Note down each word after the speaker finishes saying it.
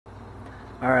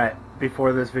Alright,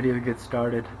 before this video gets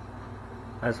started,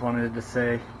 I just wanted to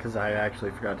say, because I actually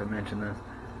forgot to mention this,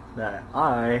 that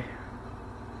I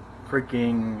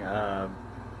freaking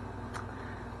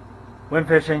went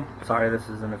fishing. Sorry, this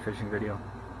isn't a fishing video,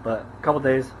 but a couple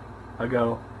days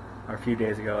ago, or a few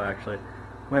days ago actually,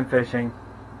 went fishing.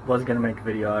 Was gonna make a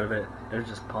video out of it. It was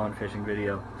just a pond fishing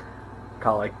video.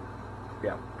 Caught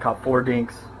 4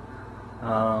 dinks.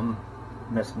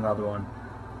 Missed another one,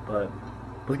 but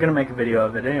was gonna make a video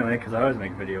of it anyway because I always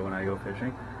make a video when I go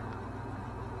fishing.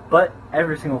 But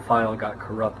every single file got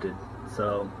corrupted,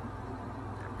 so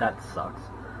that sucks.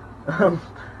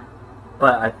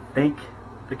 But I think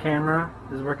the camera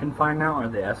is working fine now, or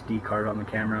the SD card on the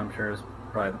camera, I'm sure, is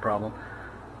probably the problem,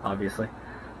 obviously.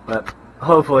 But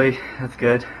hopefully it's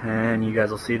good, and you guys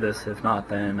will see this. If not,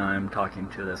 then I'm talking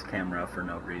to this camera for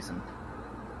no reason.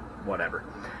 Whatever.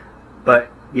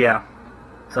 But yeah,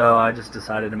 so I just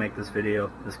decided to make this video,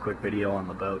 this quick video on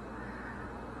the boat.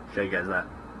 Show you guys that.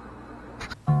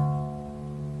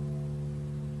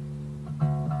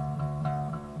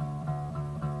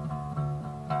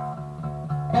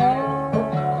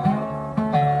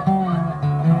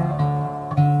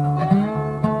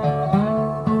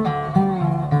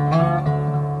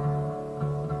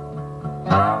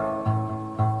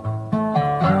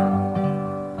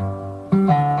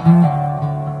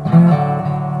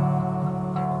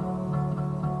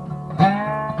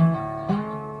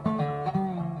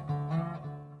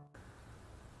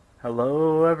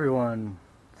 Hello everyone.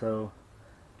 So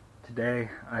today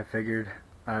I figured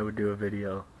I would do a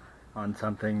video on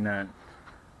something that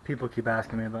people keep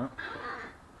asking me about.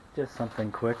 Just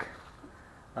something quick.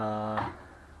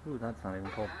 Ooh, that's not even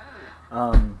cold.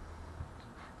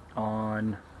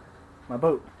 On my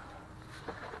boat.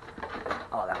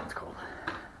 Oh, that one's cold.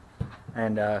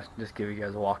 And just give you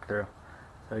guys a walkthrough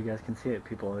so you guys can see it.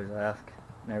 People always ask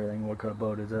and everything, what kind of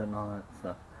boat is it and all that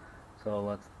stuff. So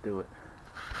let's do it.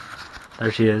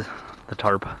 There she is. The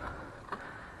tarp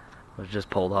was just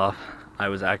pulled off. I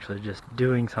was actually just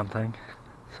doing something,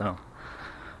 so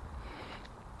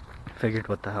figured,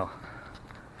 what the hell.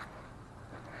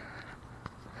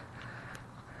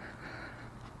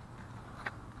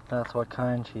 That's what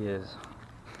kind she is.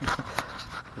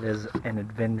 It is an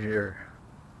Avenger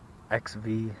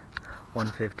XV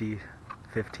 150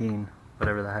 15,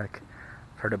 whatever the heck.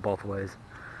 I've heard it both ways.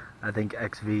 I think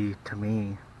XV, to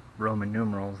me, Roman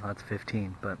numerals, that's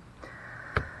 15, but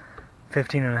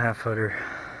 15.5 footer,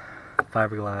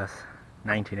 fiberglass,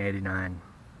 1989,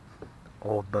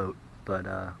 old boat, but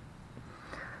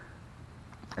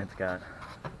it's got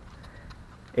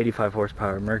 85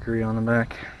 horsepower Mercury on the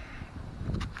back,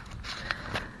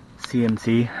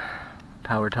 CMC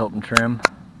power tilt and trim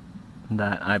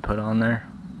that I put on there.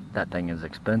 That thing is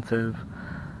expensive,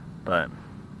 but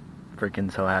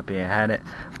freaking so happy I had it.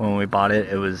 When we bought it,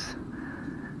 it was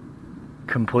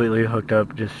completely hooked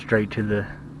up just straight to the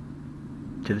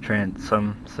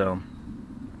transom, so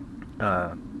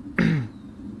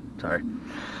sorry.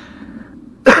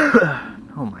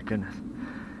 Oh my goodness.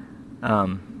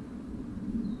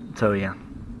 So yeah,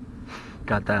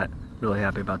 got that. Really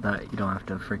happy about that. You don't have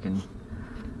to freaking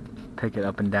pick it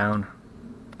up and down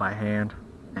by hand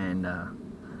and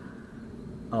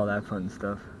all that fun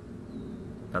stuff.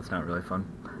 That's not really fun.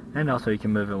 And also you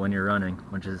can move it when you're running,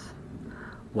 which is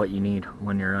what you need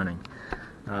when you're running,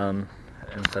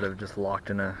 instead of just locked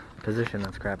in a position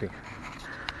that's crappy.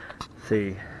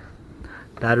 See,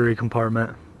 battery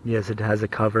compartment, yes, it has a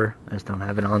cover, I just don't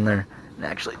have it on there. And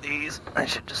actually these I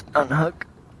should just unhook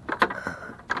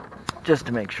just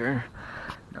to make sure,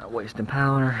 not wasting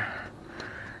power.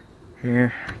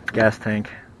 Here, gas tank,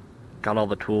 got all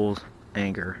the tools,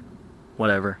 anchor,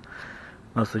 whatever,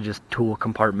 mostly just tool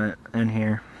compartment in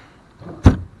here,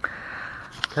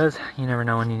 because you never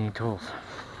know when you need tools.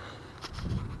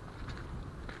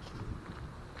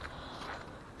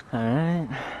 Alright,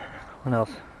 what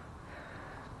else?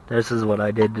 This is what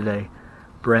I did today.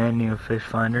 Brand new fish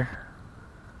finder,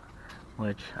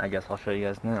 which I guess I'll show you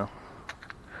guys now.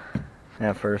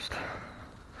 At first,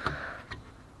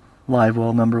 live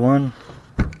well number 1.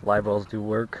 Live wells do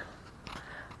work.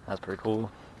 That's pretty cool.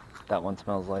 That one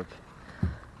smells like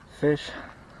fish.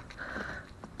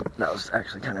 That was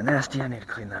actually kind of nasty. I need to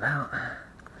clean that out.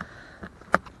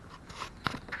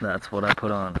 That's what I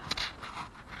put on.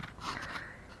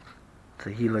 It's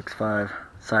a Helix 5,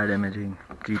 side imaging,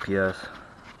 GPS,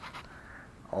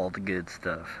 all the good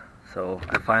stuff. So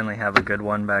I finally have a good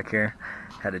one back here.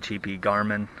 Had a cheapy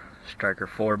Garmin Striker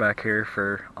 4 back here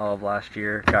for all of last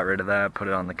year. Got rid of that, put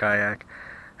it on the kayak.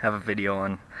 Have a video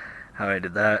on how I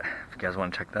did that, if you guys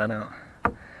want to check that out.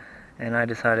 And I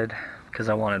decided because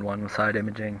I wanted one with side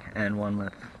imaging and one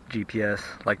with GPS.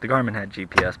 Like the Garmin had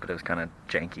GPS, but it was kind of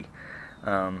janky,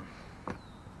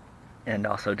 and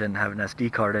also didn't have an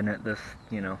SD card in it. This,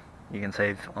 you know, you can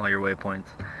save all your waypoints,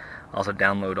 also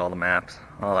download all the maps,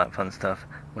 all that fun stuff,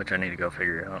 which I need to go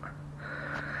figure out.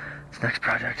 It's next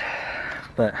project,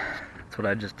 but that's what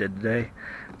I just did today,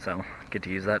 so get to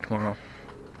use that tomorrow.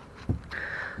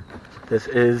 This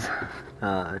is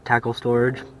tackle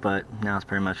storage, but now it's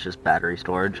pretty much just battery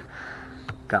storage.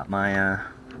 Got my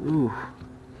ooh,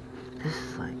 this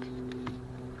is like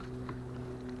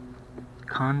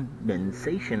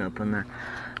condensation up in there,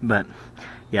 but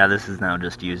yeah, this is now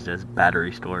just used as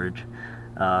battery storage.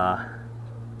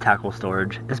 Tackle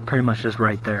storage is pretty much just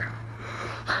right there.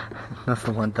 That's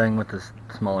the one thing with this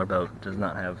smaller boat, it does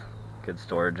not have good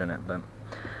storage in it, but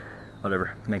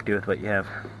whatever, make do with what you have.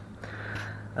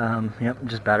 Yep,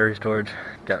 just battery storage.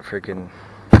 Got freaking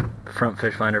front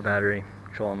fish finder battery,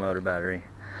 trolling motor battery,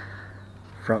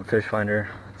 front fish finder.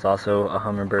 It's also a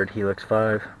Humminbird Helix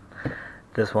 5.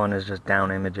 This one is just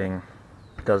down imaging,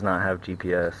 does not have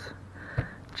GPS,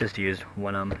 just used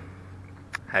when I'm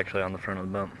actually on the front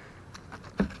of the boat.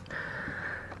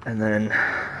 And then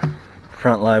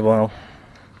front live well,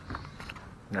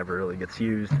 never really gets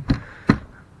used,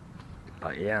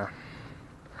 but yeah.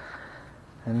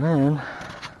 And then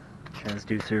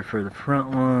transducer for the front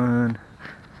one,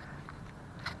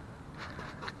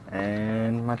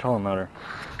 and my trolling motor.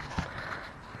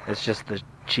 It's just the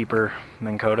cheaper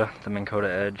Minn Kota, the Minn Kota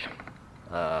Edge,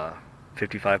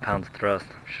 55 pounds thrust.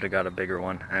 Should have got a bigger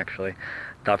one actually.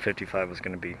 Thought 55 was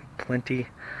going to be plenty,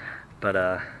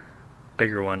 but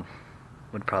bigger one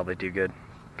would probably do good.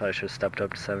 Probably should have stepped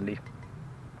up to 70.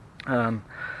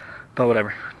 But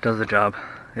whatever, does the job.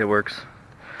 It works.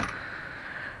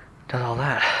 Does all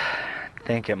that. I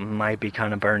think it might be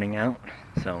kind of burning out,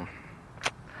 so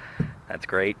that's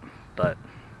great, but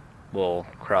we'll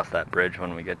cross that bridge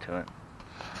when we get to it.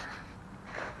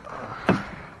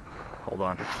 Hold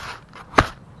on.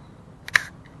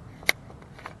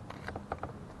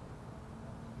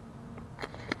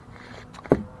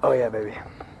 Oh yeah, baby.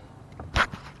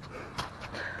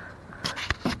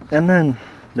 And then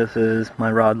this is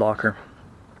my rod locker.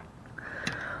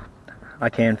 I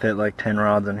can fit like 10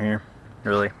 rods in here,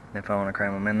 really, if I want to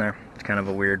cram them in there. It's kind of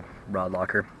a weird rod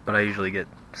locker, but I usually get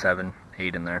 7,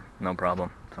 8 in there, no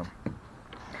problem. So,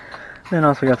 then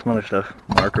also got some other stuff.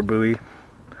 Marker buoy,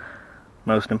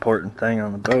 most important thing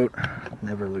on the boat,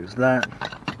 never lose that.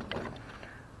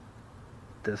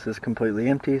 This is completely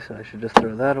empty, so I should just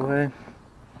throw that away.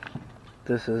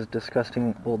 This is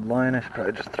disgusting old line, I should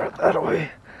probably just throw that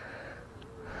away.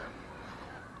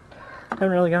 Haven't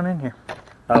really gone in here.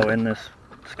 Oh, and this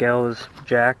scale is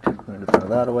jacked. I'm going to throw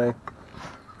that away.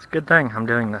 It's a good thing I'm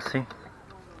doing this, see?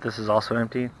 This is also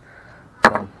empty.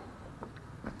 So,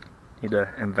 need to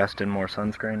invest in more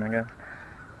sunscreen, I guess.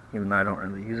 Even though I don't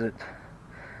really use it.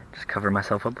 Just cover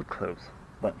myself up with clothes.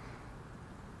 But,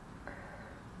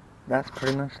 that's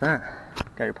pretty much that.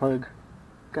 Got your plug.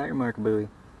 Got your marker buoy.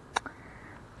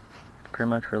 Pretty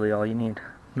much really all you need.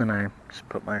 And then I just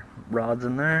put my rods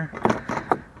in there.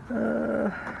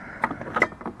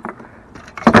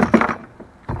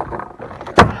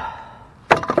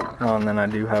 Oh, and then I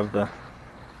do have the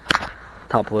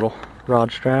top little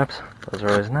rod straps. Those are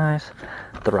always nice.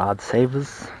 The rod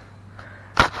savers.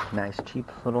 Nice cheap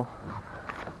little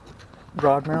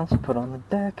rod mounts to put on the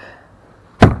deck.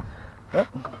 Yep.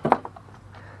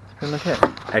 That's pretty much it.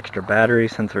 Extra battery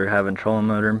since we were having trolling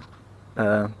motor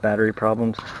battery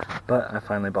problems. But I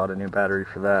finally bought a new battery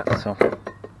for that, so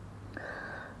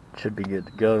should be good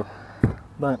to go.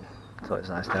 But it's always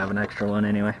nice to have an extra one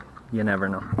anyway. You never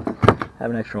know. Have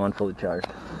an extra one fully charged.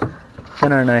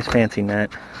 Then our nice fancy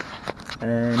net.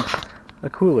 And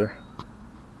a cooler.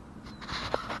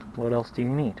 What else do you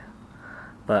need?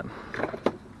 But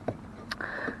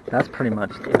that's pretty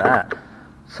much that.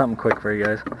 Something quick for you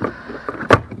guys.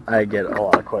 I get a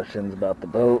lot of questions about the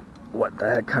boat. What the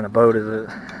heck kind of boat is it?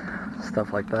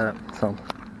 Stuff like that. So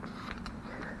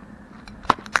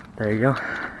there you go.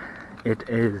 It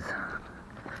is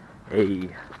a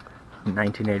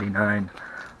 1989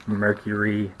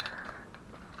 Mercury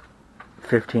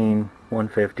 15,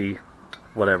 150,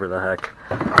 whatever the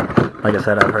heck. Like I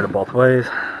said, I've heard it both ways.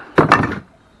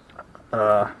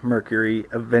 Mercury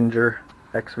Avenger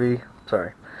XV,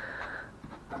 sorry.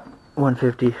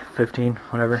 150, 15,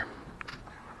 whatever.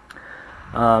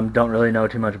 Don't really know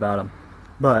too much about them,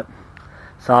 but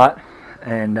saw it,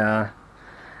 and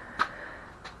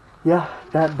yeah,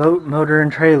 that boat, motor,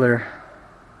 and trailer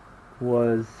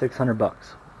was $600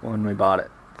 when we bought it.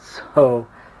 So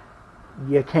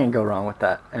you can't go wrong with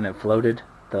that. And it floated.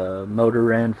 The motor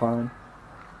ran fine.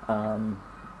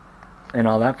 and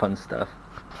all that fun stuff.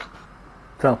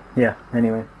 So yeah,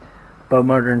 anyway, boat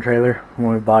motor and trailer,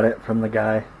 when we bought it from the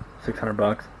guy,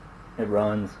 $600. It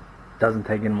runs, doesn't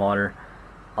take in water,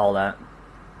 all that.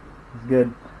 It's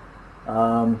good.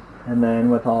 And then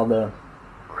with all the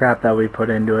crap that we put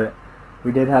into it,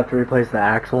 we did have to replace the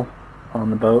axle on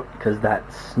the boat because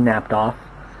that snapped off.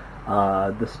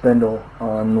 The spindle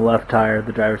on the left tire,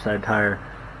 the driver's side tire,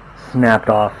 snapped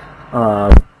off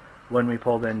when we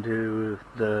pulled into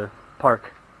the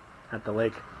park at the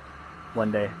lake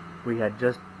one day. We had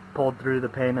just pulled through the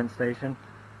payment station,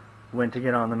 went to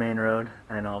get on the main road,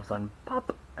 and all of a sudden,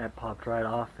 pop, it popped right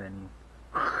off, and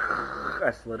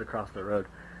I slid across the road.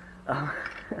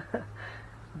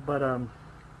 But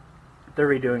they're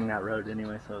redoing that road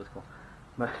anyway, so it was cool.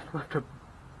 But it left a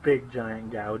big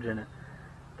giant gouge in it.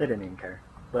 They didn't even care.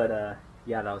 But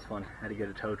yeah, that was fun. Had to get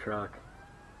a tow truck.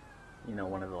 You know,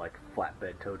 one of the like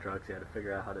flatbed tow trucks. You had to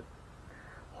figure out how to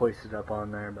hoist it up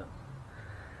on there, but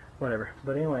whatever.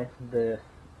 But anyway, the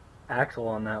axle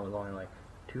on that was only like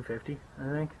 $250,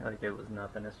 I think. Like, it was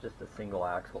nothing. It's just a single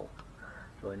axle.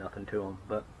 It's really nothing to them.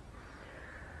 But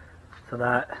so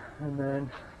that, and then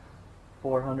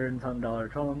 $400 and something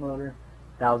trolling motor,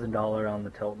 $1,000 on the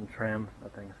tilt and trim.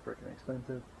 That thing's freaking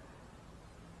expensive.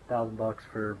 $1,000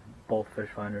 for both fish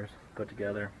finders put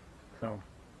together. So,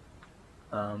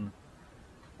 or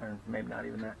maybe not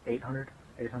even that. $800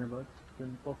 for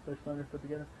both fish finders put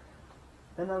together.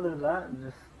 And other than that,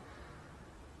 just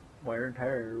wear and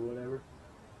tear or whatever.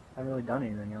 I haven't really done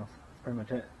anything else. That's pretty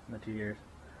much it in the 2 years.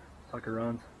 Sucker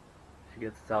runs. She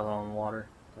gets us out on the water,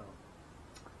 so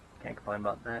can't complain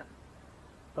about that.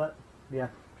 But yeah,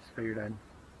 just figured I'd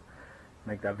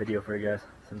make that video for you guys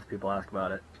since people ask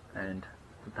about it, and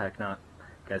what the heck not.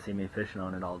 You guys see me fishing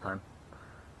on it all the time.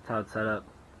 That's how it's set up.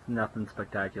 It's nothing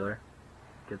spectacular.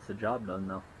 Gets the job done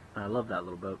though. And I love that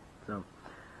little boat. So,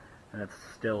 and it's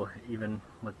still, even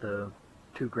with the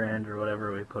 $2,000 or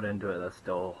whatever we put into it, that's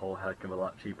still a whole heck of a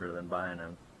lot cheaper than buying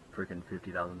a freaking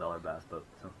 $50,000 bass boat.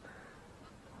 So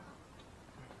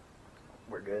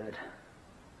we're good.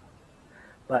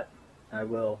 But I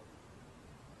will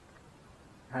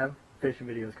have fishing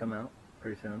videos come out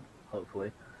pretty soon,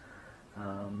 hopefully.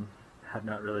 Have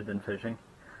not really been fishing.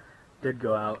 Did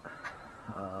go out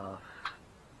a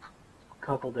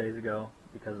couple days ago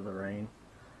because of the rain.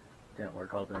 Didn't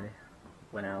work all day.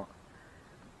 Went out.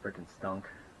 Freaking stunk.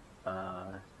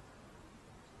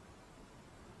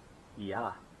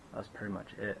 Yeah, that's pretty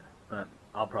much it. But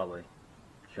I'll probably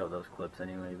show those clips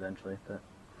anyway eventually. But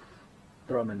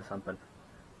throw them into something.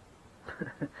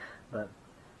 But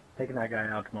taking that guy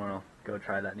out tomorrow, go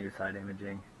try that new side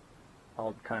imaging.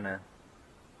 I'll kind of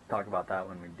talk about that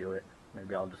when we do it.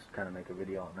 Maybe I'll just kind of make a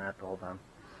video on that the whole time.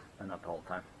 Not the whole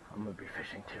time. I'm going to be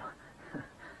fishing too.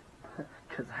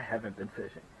 Because I haven't been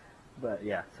fishing. But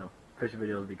yeah, so fishing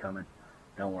videos will be coming.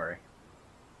 Don't worry.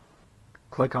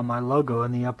 Click on my logo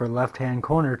in the upper left hand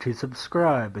corner to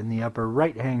subscribe. In the upper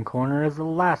right hand corner is the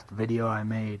last video I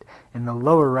made. In the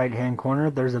lower right hand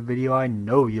corner there's a video I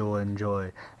know you'll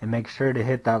enjoy. And make sure to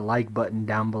hit that like button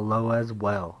down below as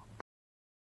well.